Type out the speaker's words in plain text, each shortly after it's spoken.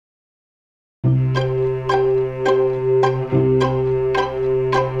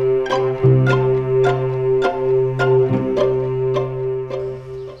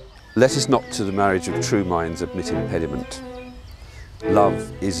Let us not to the marriage of true minds admit impediment.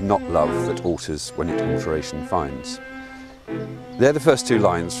 Love is not love that alters when it alteration finds. They're the first two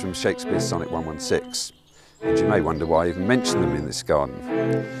lines from Shakespeare's Sonnet 116, and you may wonder why I even mention them in this garden.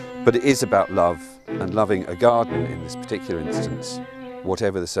 But it is about love, and loving a garden in this particular instance,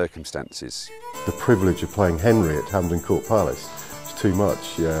 whatever the circumstances. The privilege of playing Henry at Hampden Court Palace is too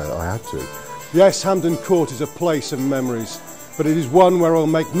much, yeah, I had to. Yes, Hampden Court is a place of memories, but it is one where I'll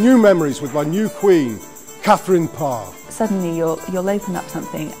make new memories with my new queen, Catherine Parr. Suddenly you'll open up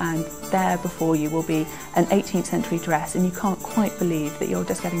something and there before you will be an 18th century dress, and you can't quite believe that you're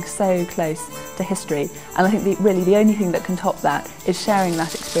just getting so close to history. And I think really the only thing that can top that is sharing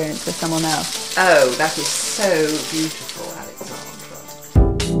that experience with someone else. Oh, that is so beautiful, Alexandra.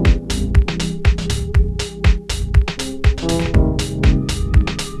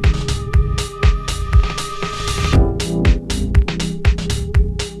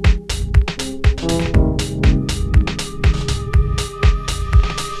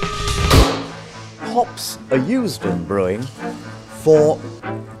 Hops are used in brewing for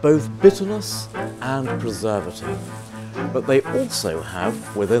both bitterness and preservative, but they also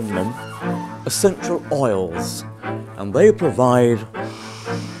have within them essential oils, and they provide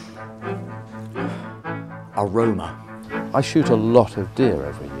aroma. I shoot a lot of deer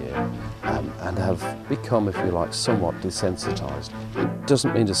every year and have become, if you like, somewhat desensitised. It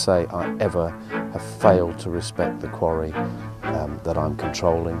doesn't mean to say I ever have failed to respect the quarry that I'm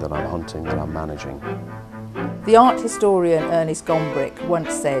controlling, that I'm hunting, that I'm managing. The art historian Ernest Gombrich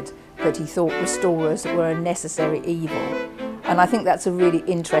once said that he thought restorers were a necessary evil, and I think that's a really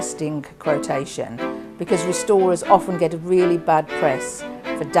interesting quotation, because restorers often get a really bad press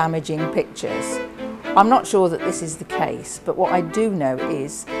for damaging pictures. I'm not sure that this is the case, but what I do know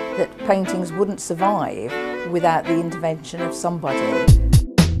is that paintings wouldn't survive without the intervention of somebody.